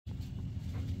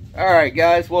Alright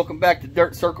guys, welcome back to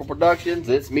Dirt Circle Productions.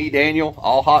 It's me, Daniel,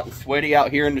 all hot and sweaty out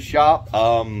here in the shop.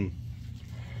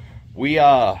 We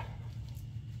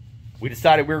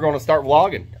decided we were going to start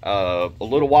vlogging. A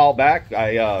little while back,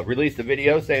 I released a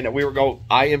video saying that we were going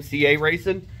IMCA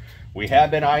racing. We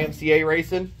have been IMCA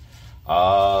racing.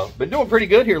 Been doing pretty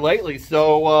good here lately,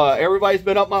 so everybody's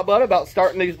been up my butt about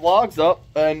starting these vlogs up,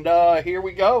 and here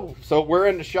we go. So we're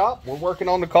in the shop, we're working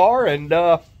on the car,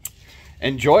 and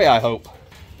enjoy, I hope.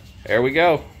 There we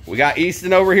go. We got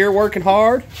Easton over here working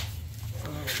hard.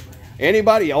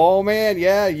 Anybody? Oh man,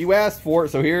 yeah, you asked for it,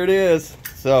 so here it is.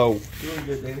 So doing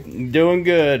good, Danny. Doing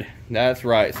good. That's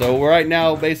right. So right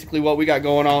now, basically what we got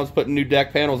going on is putting new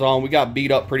deck panels on. We got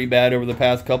beat up pretty bad over the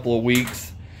past couple of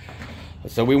weeks.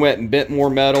 So we went and bent more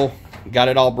metal. Got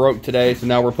it all broke today, so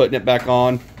now we're putting it back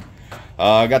on.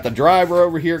 Got the driver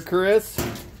over here, Chris.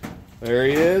 There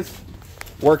he is,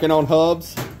 working on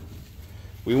hubs.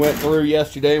 We went through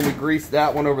yesterday and we greased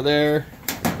that one over there.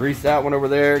 Greased that one over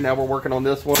there. Now we're working on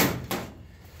this one.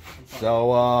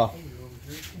 So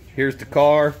here's the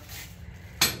car.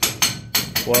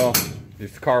 Well,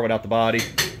 there's the car without the body.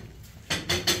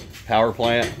 Power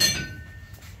plant.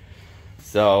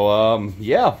 So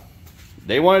yeah.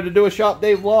 They wanted to do a shop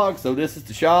day vlog, so this is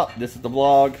the shop, this is the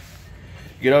vlog.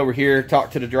 Get over here,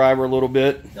 talk to the driver a little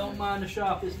bit. Don't mind the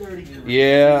shop, it's dirty.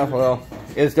 Yeah, well,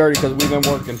 it's dirty because we've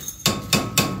been working.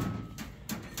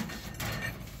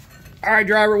 All right,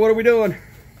 driver, what are we doing?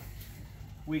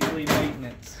 Weekly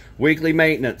maintenance. Weekly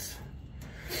maintenance.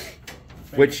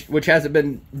 Which hasn't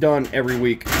been done every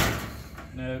week.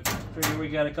 No, figure we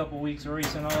got a couple weeks of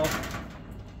racing off.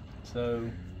 So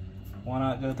why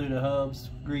not go through the hubs,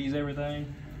 grease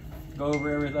everything, go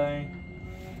over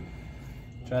everything,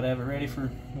 try to have it ready for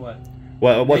what?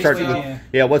 Well, what's our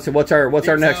yeah? What's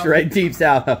our next race? Deep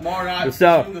South.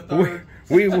 So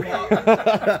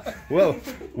well,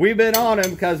 we've been on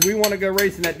them because we want to go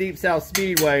racing at Deep South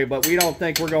Speedway, but we don't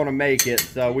think we're going to make it.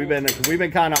 So we've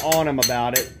been kind of on them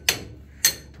about it.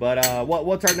 But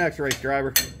what's our next race,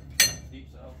 driver? Deep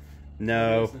South.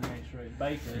 No. What's the next race?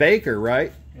 Baker. Baker,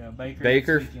 right? Yeah,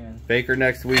 Baker. Baker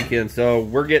next weekend. So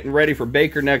we're getting ready for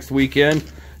Baker next weekend.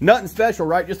 Nothing special,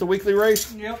 right? Just a weekly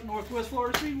race? Yep, Northwest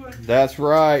Florida Speedway. That's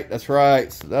right. That's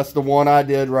right. So that's the one I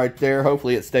did right there.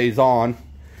 Hopefully it stays on.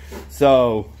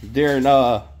 So during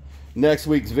next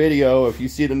week's video, if you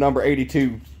see the number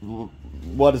 82,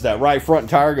 what is that, right front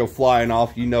tire go flying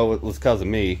off, you know it was because of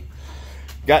me.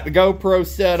 Got the GoPro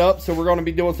set up, so we're going to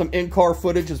be doing some in-car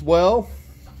footage as well.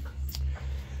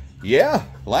 Yeah,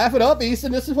 laugh it up,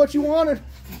 Easton. This is what you wanted.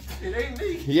 It ain't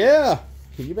me. Yeah,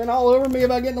 you've been all over me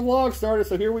about getting the vlog started,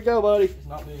 so here we go, buddy. It's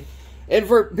not me. And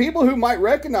for people who might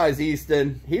recognize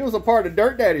Easton, he was a part of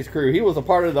Dirt Daddy's crew. He was a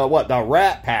part of the, what, the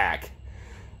Rat Pack.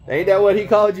 Ain't that what he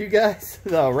called you guys?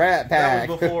 The Rat Pack.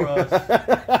 That was before us.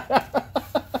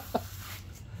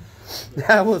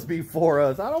 That was before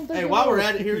us. I don't think. Hey, while we're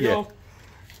at it here, yeah. y'all.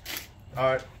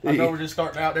 All right, I know we're just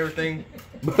starting out and everything.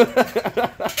 But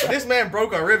this man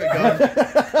broke our rivet gun.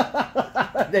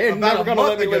 They're never going to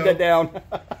let me live that down.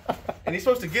 And he's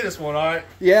supposed to get us one, all right?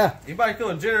 Yeah. Anybody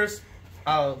feeling generous?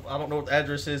 I don't know what the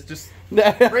address is. Just bring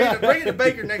it to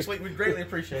Baker next week. We'd greatly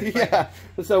appreciate it. Yeah.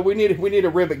 So we need a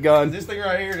rivet gun. This thing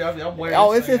right here, I'm wearing.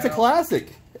 Oh, it's a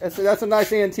classic. That's a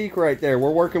nice antique right there.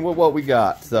 We're working with what we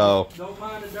got. So don't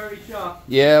mind a dirty shop.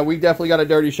 Yeah, we definitely got a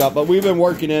dirty shop, but we've been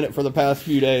working in it for the past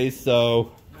few days.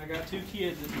 So I got 2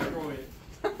 kids that destroy it.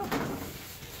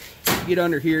 Get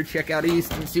under here, check out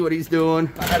East, and see what he's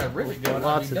doing. I had a rivet gun.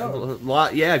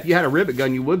 Yeah, if you had a rivet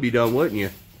gun, you would be done, wouldn't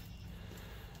you?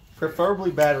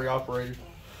 Preferably battery operated.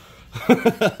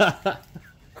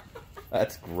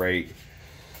 That's great.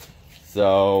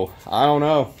 So I don't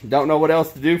know what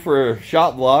else to do for a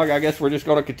shop vlog. I guess we're just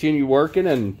going to continue working,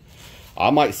 and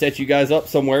I might set you guys up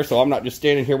somewhere so I'm not just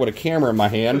standing here with a camera in my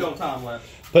hand. Put it on time lapse.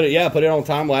 Put it on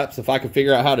time lapse if I can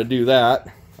figure out how to do that.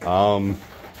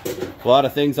 A lot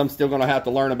of things I'm still going to have to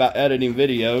learn about editing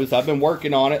videos. I've been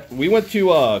working on it. We went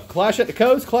to Clash on the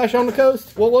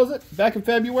Coast. What was it? Back in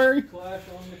February? Clash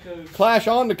on the Coast. Clash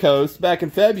on the Coast back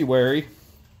in February.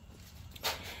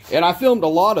 And I filmed a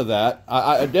lot of that.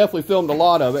 I definitely filmed a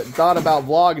lot of it. Thought about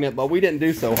vlogging it, but we didn't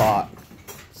do so hot.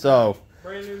 So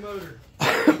brand new motor.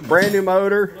 Brand new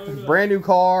motor. Brand new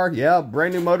car. Yeah,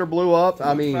 brand new motor blew up.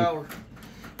 I mean,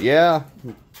 yeah.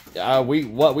 We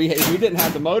didn't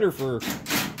have the motor for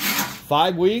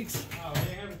 5 weeks. Oh,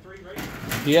 they have 3 races.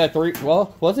 Yeah, 3.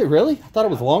 Well, was it really? I thought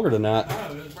it was longer than that.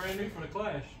 No, it was brand new for the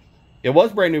Clash. It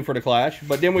was brand new for the Clash,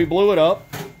 but then we blew it up.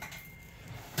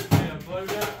 Yeah,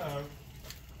 blowed up.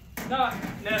 Not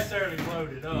necessarily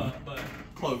loaded up, but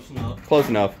Close enough. Close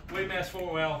enough. we messed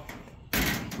for, well,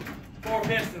 4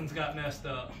 pistons got messed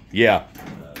up. Yeah.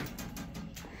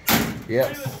 Needless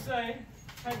Yep. to say,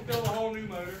 had to build a whole new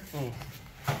motor.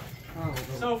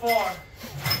 So far,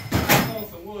 on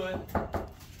some wood,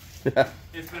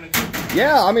 it's been a good.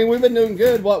 Yeah, I mean, we've been doing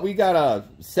good. What, we got a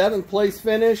 7th place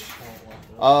finish,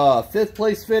 5th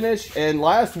place finish, and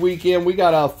last weekend we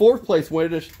got a 4th place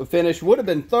finish. Would have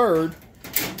been 3rd,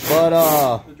 but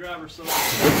The driver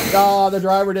sucked. the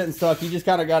driver didn't suck. He just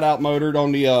kind of got outmotored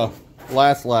on the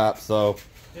last lap, so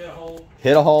Hit a hole.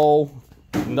 hit a hole.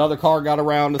 Another car got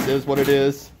around us. Is what it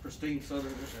is. Pristine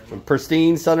Southern.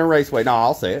 Pristine Southern Raceway. No,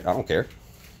 I'll say it. I don't care.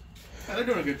 Yeah, they're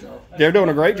doing a good job. They're doing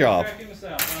a great job. Racetrack in the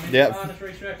South. I mean, Yep. Finest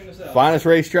racetrack in the South. Finest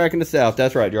racetrack in the South.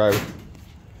 That's right, driver.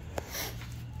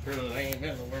 Sure that they ain't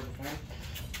been nowhere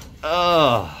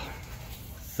before.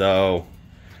 So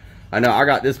I know I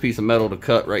got this piece of metal to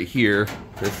cut right here.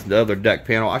 This is the other deck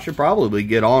panel. I should probably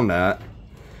get on that.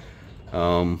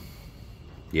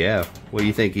 Yeah. What do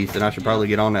you think, Easton? I should probably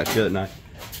get on that, shouldn't I?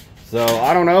 So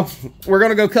I don't know. We're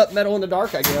gonna go cut metal in the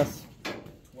dark, I guess.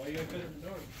 Why you gotta cut it in the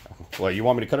dark? Well, you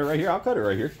want me to cut it right here? I'll cut it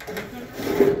right here.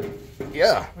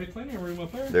 Yeah, There's plenty of room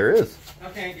up there. there is. I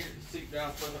can't get the seat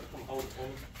down so I can hold it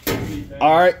for me.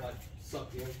 All right. Like, suck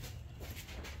in.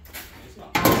 It's not.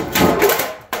 I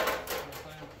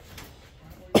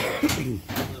really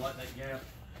like that gap.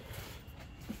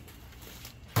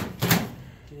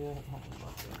 Yeah, I don't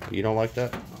like that. You don't like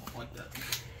that? I don't like that.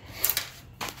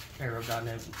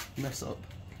 Aerodynamic mess up.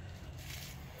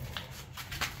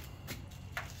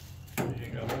 You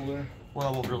ain't got a hole there. Well,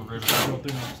 I won't drill the rig. Go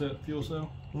through my set fuel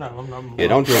cell. No, I'm Yeah,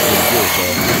 don't drill through the fuel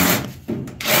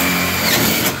cell.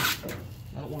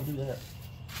 I don't want to do that.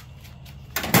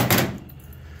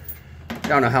 I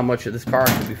don't know how much of this car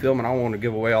I should be filming. I don't want to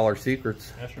give away all our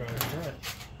secrets. That's right. That's right.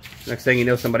 Next thing you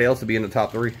know, somebody else will be in the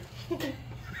top 3.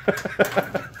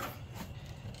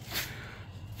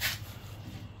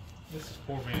 This is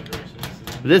poor man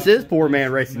racing. This is poor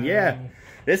man racing, yeah.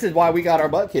 This is why we got our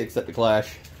butt kicks at the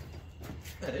Clash.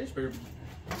 That is pretty.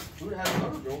 We would have had a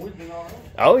motor going. We'd been all right.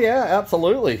 Oh yeah,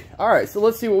 absolutely. All right, so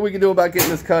let's see what we can do about getting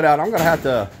this cut out. I'm gonna have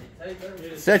to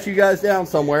set you guys down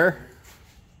somewhere.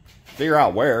 Figure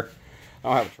out where. I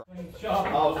don't have a truck.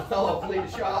 Oh, the fellow clean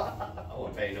the shop. I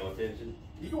won't pay no attention.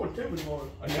 You going tubing tomorrow?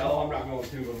 No, I'm not going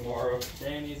tubing tomorrow.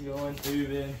 Danny's going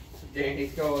tubing.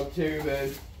 Danny's going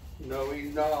tubing. No,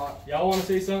 he's not. Y'all want to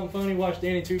see something funny? Watch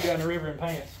Danny tube down the river in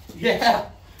pants. Yeah,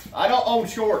 I don't own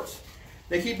shorts.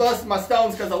 They keep busting my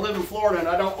stones because I live in Florida and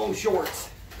I don't own shorts.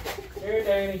 Here,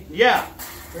 Danny. Yeah,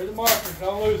 Here's the marker.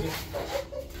 Don't lose it.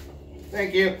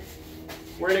 thank you.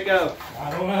 Where'd it go?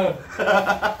 I don't know.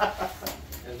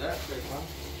 And that's good,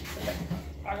 huh?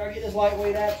 I gotta get this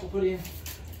lightweight axle put in.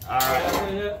 All right.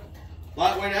 That's it.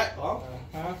 Lightweight axle.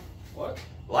 Huh? What?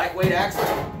 Lightweight axle.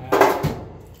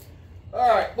 All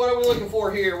right, what are we looking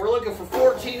for here? We're looking for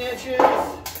 14 inches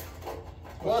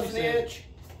plus an inch.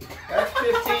 That's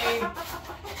 15.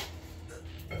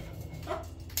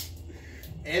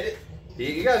 Edit.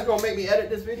 You guys gonna make me edit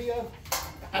this video?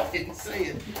 I didn't say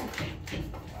it.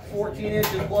 14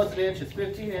 inches plus an inch is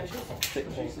 15 inches.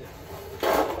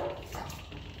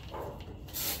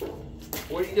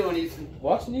 What are you doing, Ethan?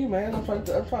 Watching you, man. I'm trying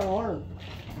to learn.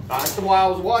 That's why I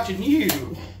was watching you.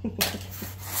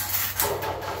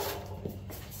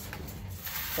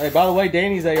 Hey, by the way,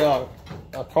 Danny's a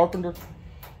carpenter,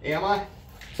 Am I?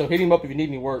 so hit him up if you need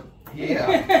any work.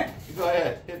 Yeah. Go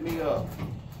ahead, hit me up.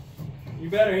 You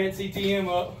better hit CTM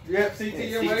up. Yep,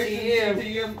 CTM racing,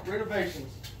 CTM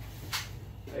renovations.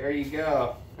 There you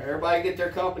go. Everybody get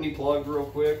their company plugged real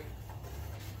quick.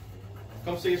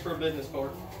 Come see us for a business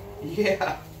card.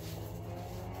 Yeah.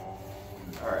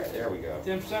 All right, there we go.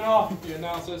 10% off if you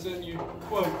announce us in your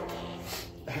quote.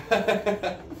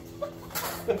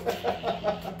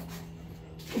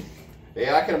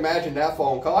 Yeah, I can imagine that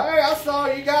phone call. Hey, I saw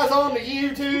you guys on the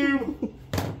YouTube.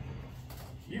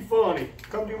 You funny.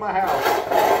 Come to my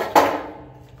house.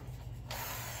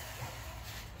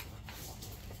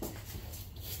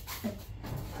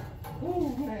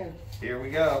 Ooh, man. Here we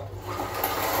go.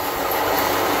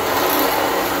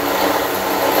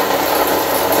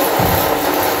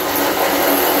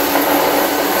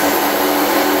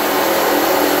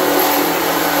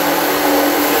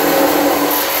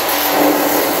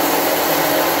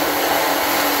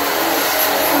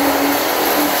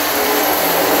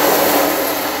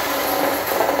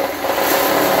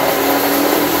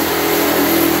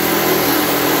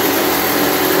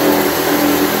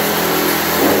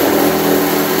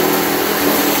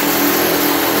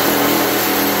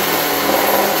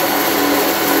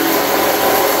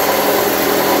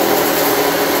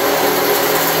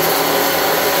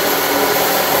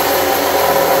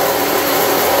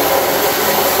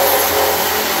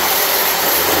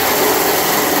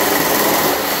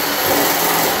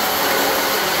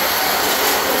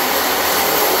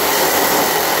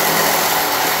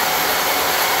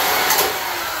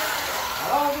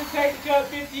 take to cut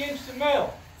 50 inches of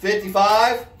metal?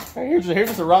 55. Hey,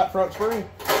 here's the right front spring.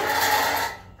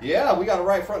 Yeah, we got a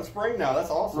right front spring now. That's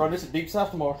awesome. Run this at Deep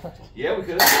South tomorrow. Yeah, we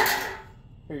could.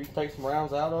 Here, you can take some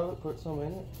rounds out of it, put some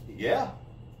in it. Yeah.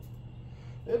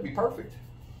 It'd be perfect.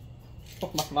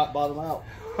 Might bottom out.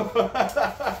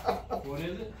 What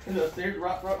is it? Here's the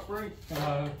right front spring.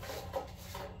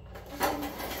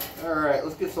 All right,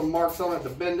 let's get some marks on it to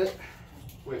bend it.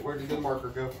 Wait, where'd the good marker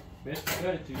go? Best to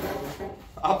cut it to.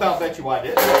 I'll about bet you I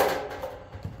did.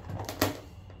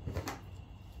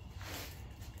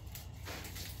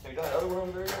 You got that other one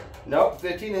over there? Nope,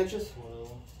 15 inches.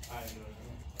 Well, I ain't doing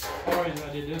that. The only reason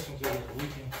I did this one because it was a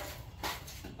weekend.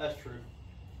 That's true.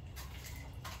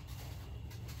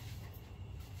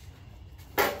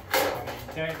 I mean,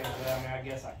 technically, I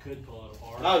guess I could pull it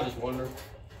apart. I was just wondering.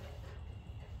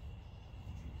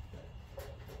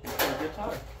 Good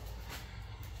tire.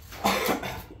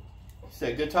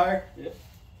 Say good tire? Yep.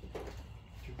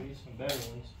 Should be some better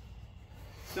ones.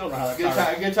 Still don't know how that Good,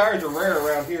 tire. good tires are rare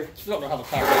around here. Still don't know how the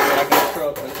tire got back in the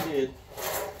truck, but it did.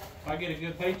 If I get a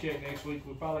good paycheck next week,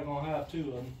 we're probably gonna have 2 of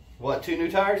them. What, 2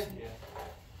 new tires? Yeah.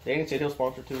 Danny said he'll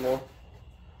sponsor 2 more.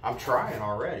 I'm trying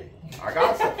already. I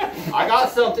got I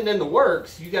got something in the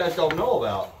works you guys don't know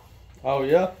about. Oh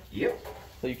yeah. Yep.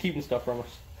 So you're keeping stuff from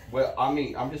us? Well, I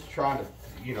mean, I'm just trying to,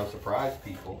 you know, surprise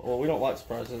people. Well, we don't like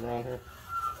surprises around here.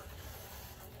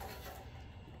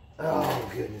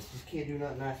 Oh goodness, you can't do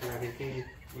nothing nice around here, can you?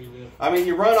 We live. I mean,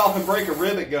 you run off and break a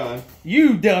rivet gun,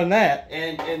 You done that?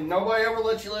 and nobody ever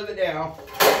lets you live it down.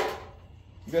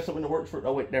 You got something that works for?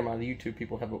 Oh wait, never mind. The YouTube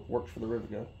people have what works for the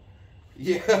rivet gun.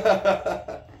 Yeah.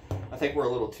 I think we're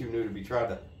a little too new to be trying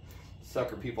to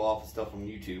sucker people off of stuff on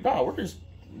YouTube. No, we're just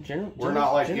general. We're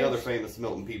not like the other famous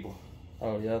Milton people.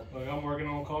 Oh yeah. Look, I'm working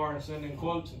on a car and sending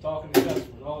quotes and talking to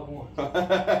customers all at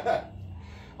once.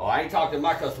 Oh, I ain't talking to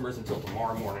my customers until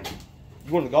tomorrow morning.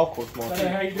 You going to the golf course tomorrow? So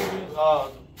how you doing?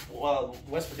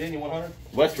 West Virginia 100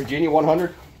 West Virginia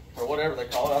 100? or whatever they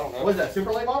call it. I don't know. What is that,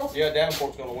 Super Late models? Yeah,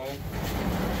 Davenport's gonna win.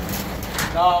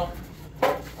 No,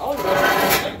 I don't know.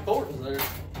 I think Thornton's there.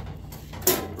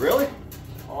 Really?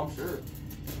 Oh, I'm sure.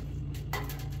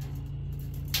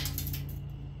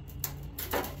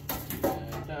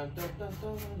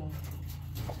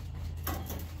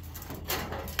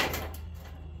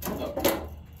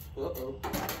 Uh-oh.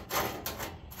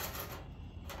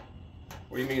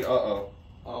 What do you mean, uh-oh?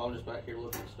 Oh, I'm just back here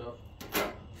looking at stuff.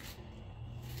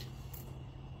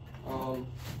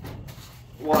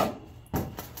 What?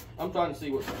 I'm trying to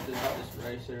see what's about this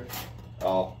race here.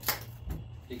 Oh.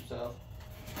 Deep South.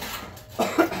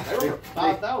 They were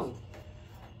 5,000.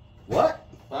 What?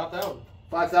 5,000.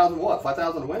 5,000 what?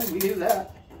 5,000 to win? We knew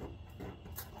that.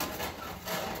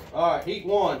 All right, Heat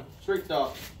 1, Street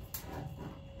Stock.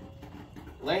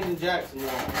 Landon Jackson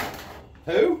won.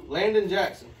 Who? Landon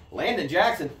Jackson. Landon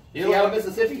Jackson. Is he Dylan- out of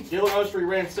Mississippi? Dylan Ostry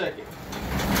ran second.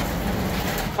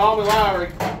 Tommy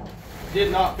Lowry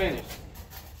did not finish.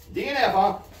 DNF,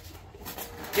 huh?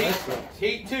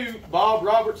 Heat 2, Bob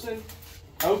Robertson,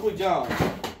 Oakley John.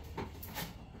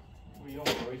 Were you on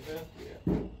the race fest?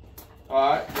 Yeah.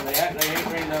 All right, and they ain't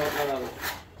ran none others.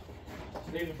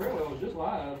 Stephen Freewell was just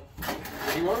live.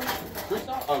 Did he run? Street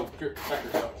Stock? Oh, tractor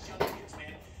stock.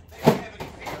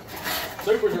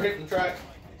 Supers are hitting the track.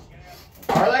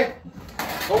 Are they?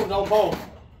 Thornton's on pole.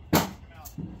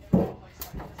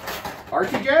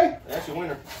 RTJ? That's your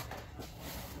winner.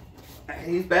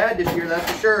 He's bad this year,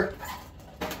 that's for sure.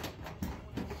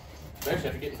 Especially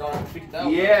after getting thrown out for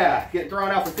 50,000. Yeah, getting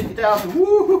thrown out for 50,000.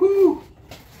 Woo-hoo-hoo.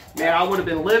 Man, I would have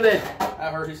been livid.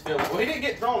 I hurt his feelings. Well, he didn't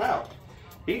get thrown out.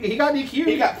 He got DQ'd.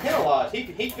 He got penalized.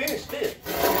 He finished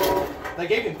 5th. They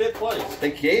gave him 5th place.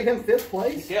 They gave him 5th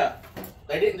place? Yeah.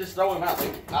 They didn't just throw him out.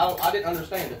 I didn't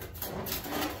understand it.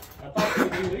 I thought it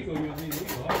was illegal. You was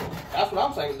illegal. That's what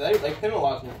I'm saying. They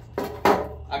penalized him.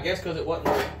 I guess because it wasn't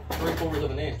 3/4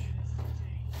 of an inch.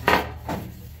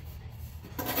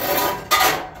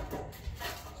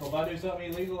 So if I do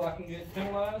something illegal, I can get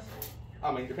penalized?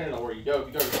 I mean, depending on where you go. If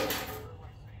you go to,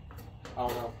 I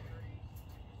don't know.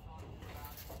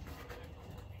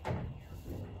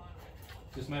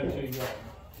 Just matters who you got.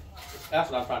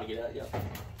 That's what I'm trying to get at. Yeah.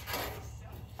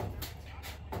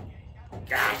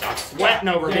 Gosh, I'm sweating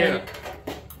over here.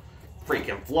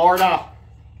 Freaking Florida.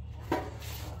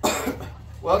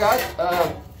 Well, guys,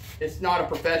 it's not a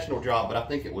professional job, but I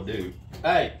think it will do.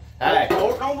 Hey.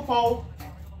 Thornton on the pole.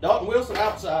 Dalton Wilson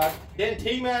outside. Then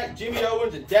T-Mac, Jimmy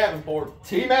Owens, and Davenport.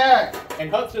 T-Mac.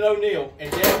 And Hudson O'Neal. And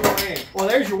Devin Moran. Well,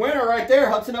 there's your winner right there,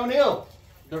 Hudson O'Neal.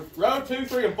 The row 2,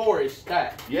 3, and 4 is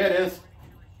stacked. Yeah, it is.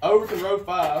 Overton row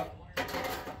 5.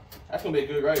 That's going to be a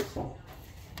good race.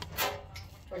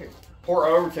 Poor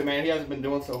Overton, man. He hasn't been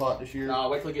doing so hot this year. Nah,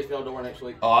 wait till he gets to Eldora next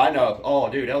week. Oh, I know. Oh,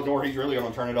 dude, Eldora, he's really going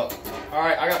to turn it up. All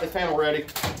right, I got this panel ready.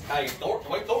 Hey,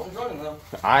 wait, Thornton's running though.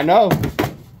 I know.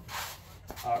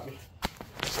 All right.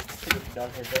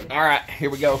 All right, here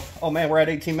we go. Oh, man, we're at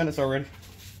 18 minutes already.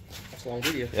 That's a long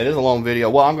video. It is a long video.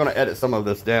 Well, I'm going to edit some of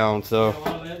this down, so. A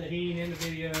lot of editing in the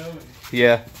video.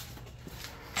 Yeah.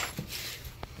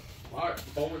 All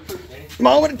right, moment of truth, man.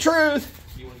 Moment of truth.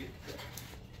 You want to get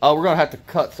Oh, we're going to have to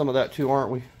cut some of that too, aren't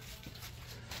we?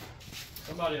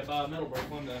 somebody will buy a metal break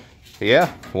one day.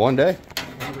 Yeah, one day.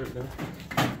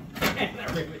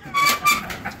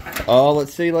 Oh,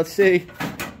 let's see.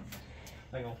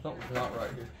 Hang on, something's not right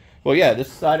here. Well, yeah,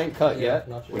 this side ain't cut Yeah, yet.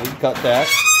 not yet. We need to cut that.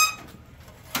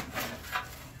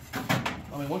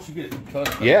 I mean, once you get it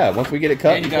cut. Yeah, once we get it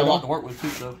cut. And you got a lot to work with too,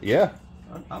 so. Yeah,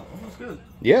 That's good.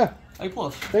 yeah. A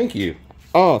plus. Thank you.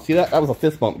 Oh, see that? That was a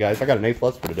fist bump, guys. I got an A+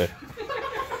 for today.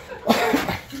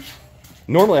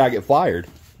 Normally, I get fired.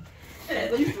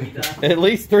 At least 3 times. At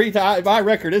least 3 times. My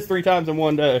record is 3 times in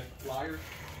one day. Liar.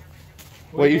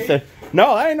 What you said?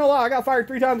 No, I ain't no lie. I got fired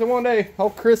 3 times in one day. Oh,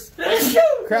 Chris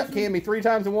crap canned me 3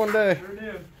 times in one day. Sure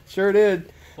did. Sure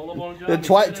did. Pull up on a job. The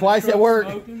twice at work.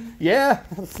 Yeah,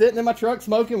 I was sitting in my truck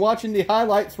smoking, watching the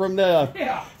highlights from the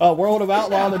World of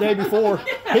Outlaw the day before.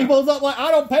 He pulls up like,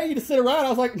 I don't pay you to sit around. I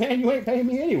was like, man, you ain't paying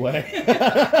me anyway.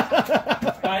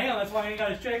 I am. That's why I ain't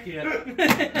got his check yet.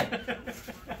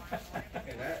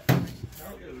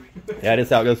 Yeah, that's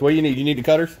how it goes. What do you need? You need the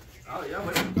cutters? Oh yeah,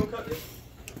 wait, go cut this.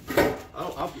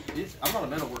 I'm not a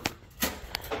metal worker.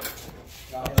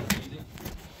 I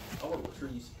work with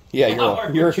trees. Yeah,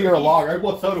 you're a logger.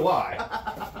 Well, so do I.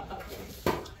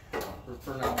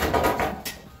 For now.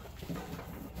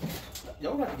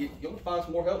 Y'all have to find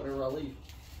some more help whenever I leave.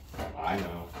 I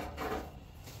know.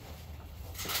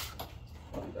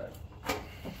 I'll be back.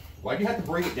 Why'd you have to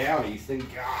bring it down, Easton? God.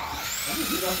 I'm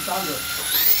just getting off the time to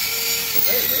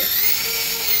prepare, man.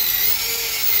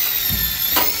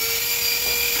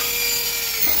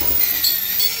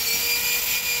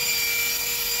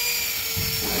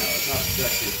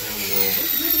 Sexiest thing in the world.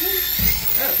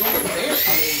 Yeah, it's going to be there.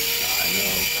 I mean, I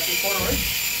know. that's the part of it.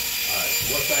 Alright,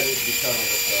 what side needs to be cut on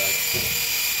this side?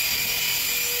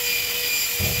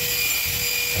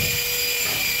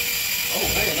 Oh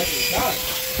man, look at the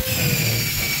time.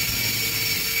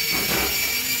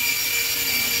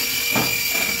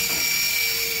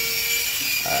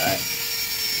 Alright.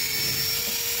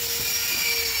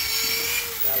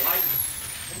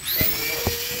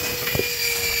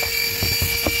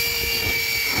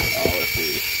 Oh, let's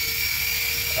see.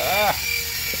 Ah!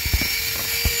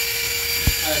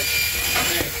 Hey,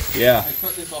 Yeah, hey,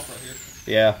 cut this off right here.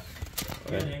 yeah.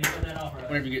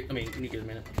 Whenever you get, when you get a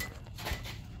minute.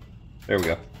 There we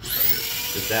go.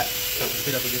 Just that.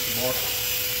 Hit up against the bar.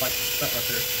 Like that right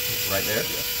there. Right there?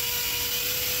 Yeah.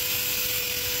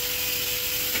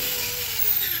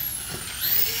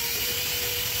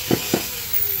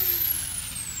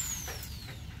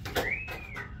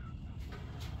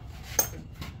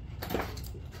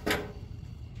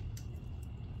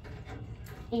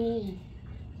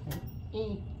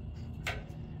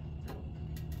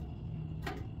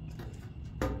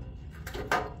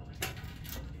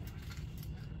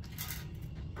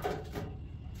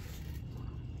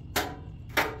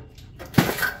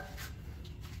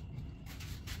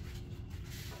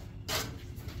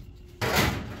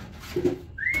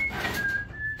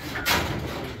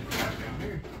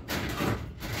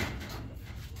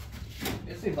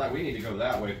 It seems like we need to go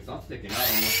that way because I'm sticking out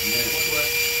almost a minute. Which way?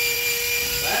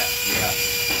 That? Yeah.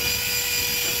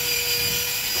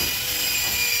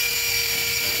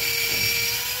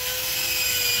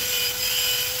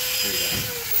 There you go.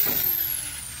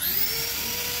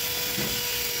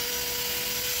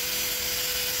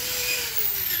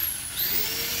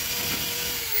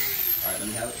 Alright, let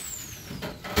me have it.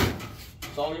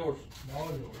 It's all yours. All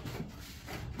yours.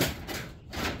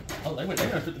 Oh, they went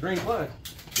down and took the green flag.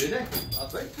 Did they? I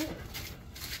think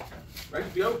so. Ready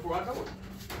to be over before I know it.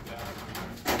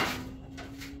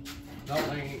 No,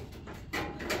 they ain't.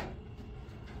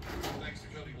 Thanks to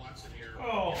Cody Watson here.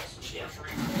 Oh, shit.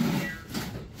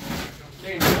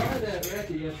 Man, you tried that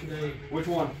record yesterday Which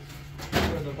one?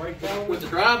 with the breakdown with the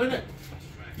drive in it.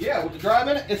 Yeah, with the drive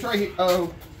in it. It's right here.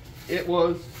 Oh, it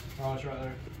was. Oh, it's right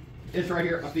there. It's right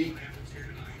here at my feet.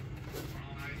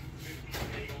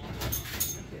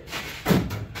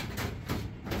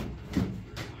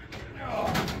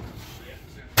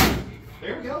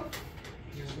 There we go.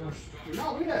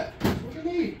 No, look at that. That's what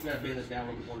we need. You gotta bend this down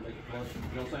a little bit more to make it flush. You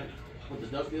know what I'm saying? With the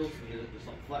duck gills, you just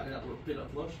like flatten it out a little bit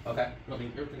up flush. Okay. I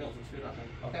mean, everything else is good, I think.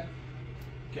 Okay.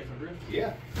 Catch my drift.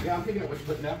 Yeah. Yeah, I'm picking up what you're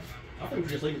putting down. I think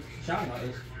we just leave it shining like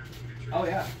this. Oh,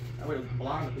 yeah. That way it'll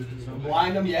blind the people.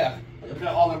 Blind them, yeah. Look at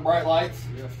all them bright lights.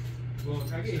 Yeah. Well,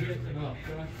 can I get hit? No,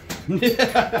 can I?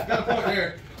 Yeah. Got a point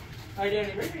there. Hey,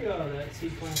 Danny, bring me that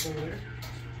seed plant over there,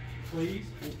 please.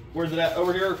 Where's it at?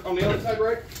 Over here on the other side,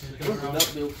 right? It's Where's the on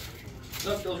duck bill?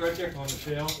 Duck bill's right there. the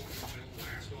shelf.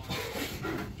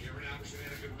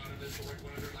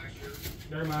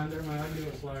 Never mind, I can do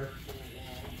it slower.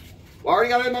 I already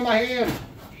got it in my hand.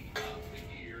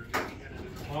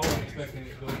 I wasn't expecting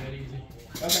it to go that easy.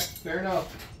 Okay, fair enough.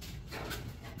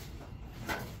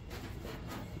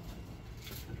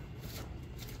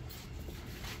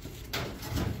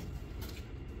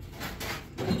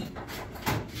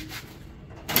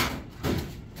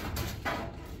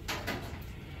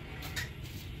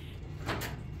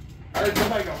 I heard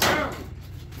somebody go, "Meow."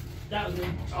 That was me.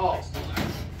 Oh.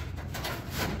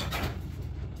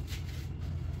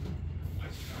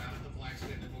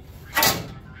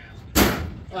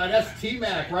 That's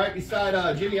T-Mac right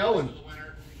beside Jimmy Owen.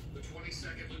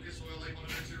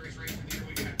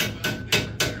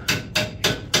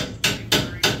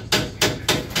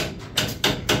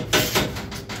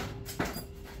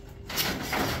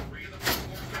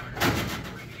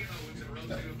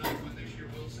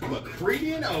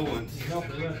 McCready and Owens. You helped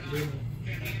the left, didn't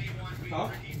you? Huh?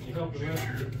 You helped the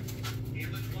left, didn't you?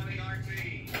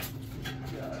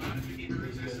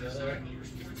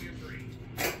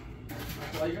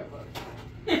 That's all you got, bud.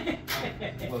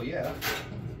 Well, yeah.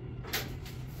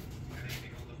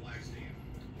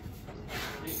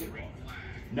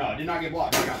 No, I did not get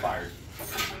blocked. I got fired.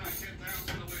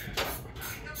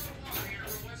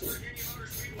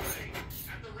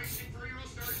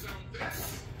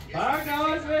 Hi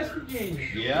guys, West Virginia.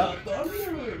 Yeah.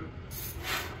 Thunder.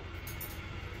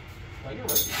 You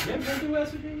haven't been to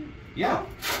West Virginia? Yeah.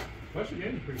 West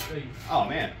Virginia's pretty safe. Oh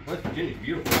man, West Virginia's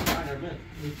beautiful. I've never been.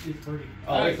 It's pretty.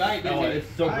 Oh, it's so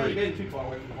I ain't pretty. been too far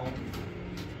away from home.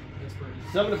 It's pretty.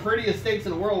 Some of the prettiest states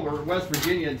in the world were West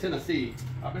Virginia and Tennessee.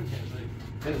 I've been to Tennessee.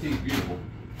 Tennessee's beautiful.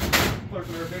 First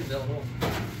I've ever been to Illinois.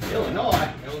 Illinois.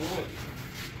 Illinois.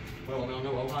 Well,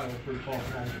 no, Ohio was pretty far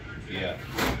from home. Yeah.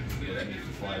 Yeah, that needs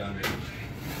to slide under.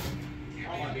 I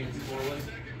don't like being too far away.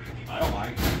 I don't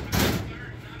mind.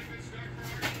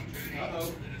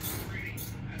 Uh-oh.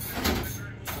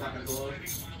 Like a glove.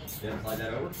 Yeah, slide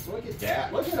that over. Look at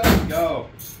that. Look at us go.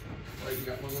 Oh, you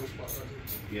got one little spot right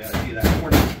Yeah, I see that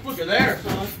corner. Look at there,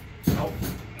 son. Oh.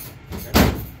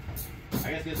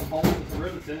 I guess get some holes and some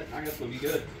rivets in it. I guess we'll be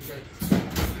good. Okay.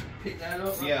 Pick that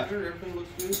up right Yeah. there. Everything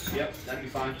looks good. Yep, that'd be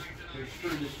fine. We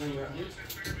screw this thing right here.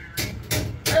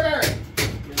 Hey, Barry.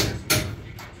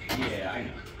 Yeah, I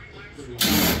know.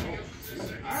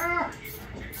 Ah!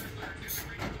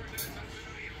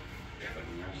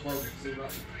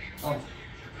 Oh.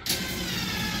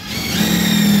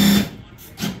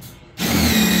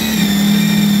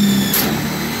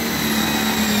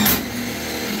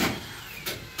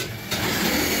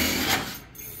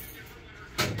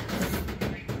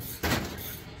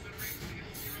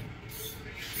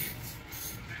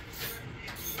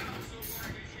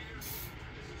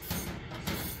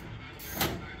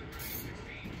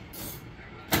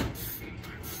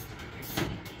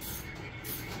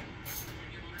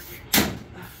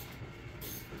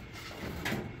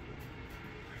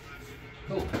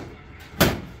 Cool.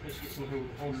 Let's get some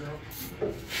holes out.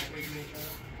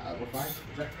 We're fine.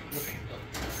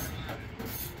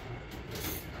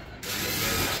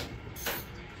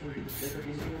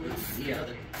 Yeah.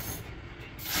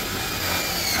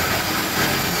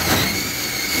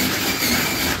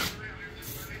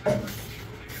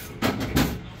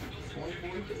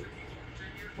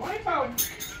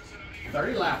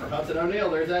 $30 lapper, Hudson O'Neal.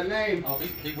 There's that name. Oh,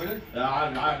 he winning? I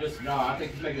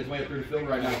think he's making his way up through the field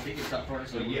right now. He gets top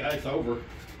first. So yeah, it's over.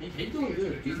 He's doing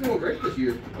good. He's doing great this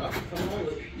year. Well, come on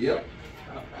with it. Yep.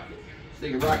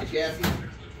 Sticking rocket chassis.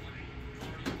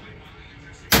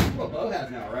 What Bo has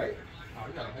now, right? Oh,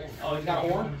 he got a horn. Oh, he's got a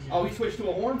horn? Oh, he switched to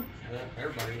a horn? Yeah,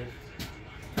 everybody is.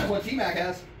 That's what T-Mac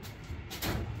has.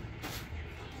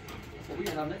 That's what we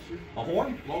gonna have next year. A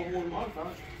horn? Longhorn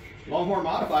modified. Longhorn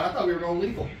modified. I thought we were going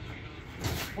lethal.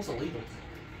 What's illegal?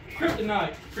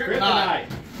 Kryptonite. Kryptonite.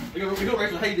 We go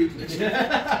race with Hey Dudes next year.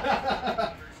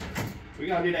 We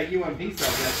gotta do that UMP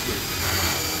stuff next year.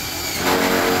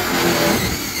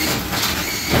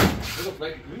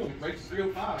 We're gonna race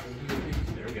 305.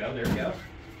 There we go, there we go.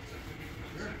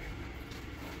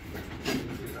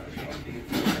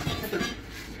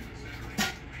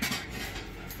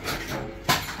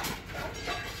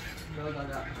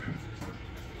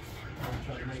 I'm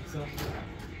trying to make something.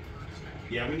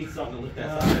 Yeah, we need something to lift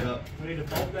that side up. We need to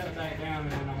bolt that back down,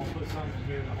 and then I'm gonna put something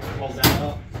here to hold Hold that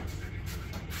up.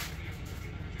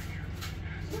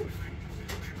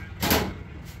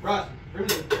 Right,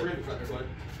 rivet right there, bud.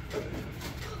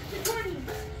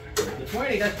 The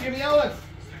 20, that's Jimmy Owens.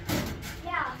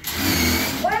 Yeah.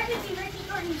 Where did you Ricky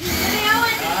Jordan? Jimmy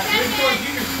Owens is Jimmy second.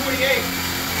 Jr.'s 28.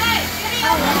 Hey, Jimmy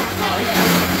Owens.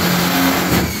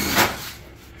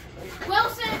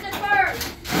 Wilson's the first.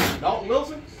 Dalton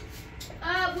Wilson?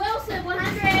 Wilson,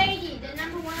 180, the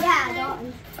number one. Yeah,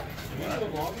 Dalton.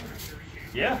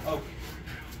 Yeah. Oh.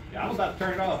 Yeah, I'm about to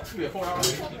turn it off. It's gonna be a 4 hour.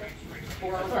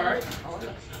 4 hours. All right.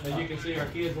 As you can see, our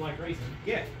kids like racing.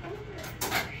 Yeah.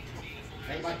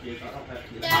 Ain't my kids, I don't have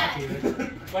kids.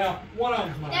 Dad, Well, one of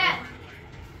them's mine. Dad,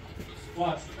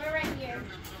 What? we're right here.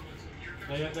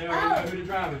 They already know who the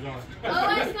drivers are.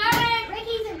 Oh, it's third.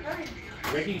 Ricky's in third.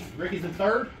 Ricky's in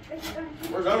third?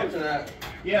 Where's Overton at?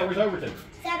 Yeah, where's Overton?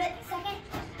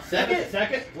 Second.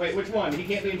 Second? Wait, which one? He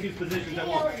can't be in two positions at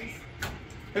once.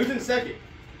 Who's in second?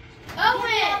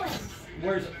 Owens.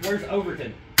 Where's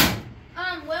Overton?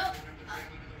 Well,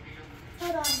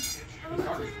 hold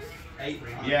on. 8.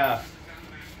 Yeah.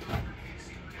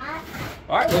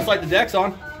 Alright, looks like the deck's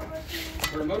on.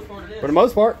 For the most part, it For the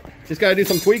most part. Just gotta do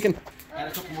some tweaking. Add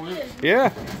a couple more rivets. Yeah. A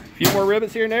few more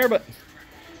rivets here and there, but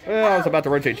well, I was about to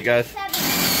rotate you guys.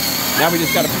 Now we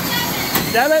just gotta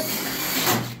 7.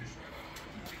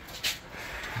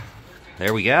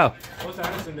 There we go. What's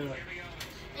Addison doing?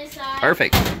 Inside.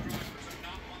 Perfect.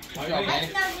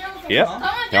 That's Yep. Come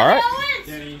on, All right. Owens.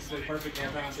 Danny, you say perfect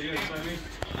all the time. So you know what I mean?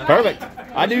 Perfect.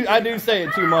 I do say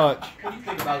it too much. What do you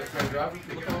think about it, Fred Driver?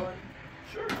 You look all right?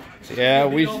 Sure.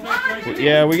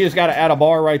 Yeah, we just gotta add a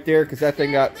bar right there because that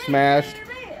thing got smashed.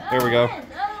 There we go.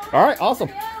 All right, awesome.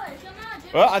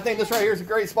 Well, I think this right here is a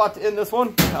great spot to end this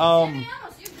one.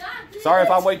 Sorry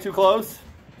if I'm way too close.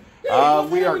 We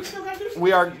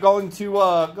are going to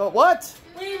go. What?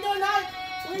 We ain't done that.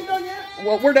 We ain't done yet.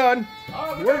 Well, we're done.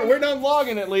 Oh, We're done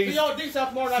vlogging at We least. don't do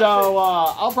stuff more than So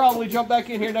I'll probably jump back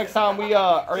in here next time we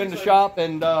are in the shop,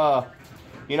 and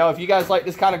you know, if you guys like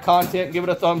this kind of content, give it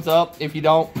a thumbs up. If you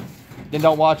don't, then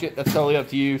don't watch it. That's totally up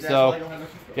to you. So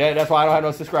yeah, that's why I don't have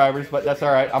no subscribers, but that's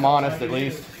all right. I'm honest at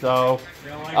least. So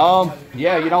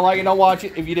yeah, you don't like it, don't watch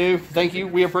it. If you do, thank you.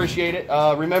 We appreciate it.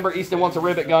 Remember, Easton wants a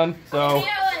rivet gun, so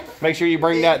make sure you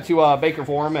bring that to Baker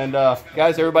for him. And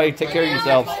guys, everybody, take care of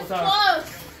yourselves. Close.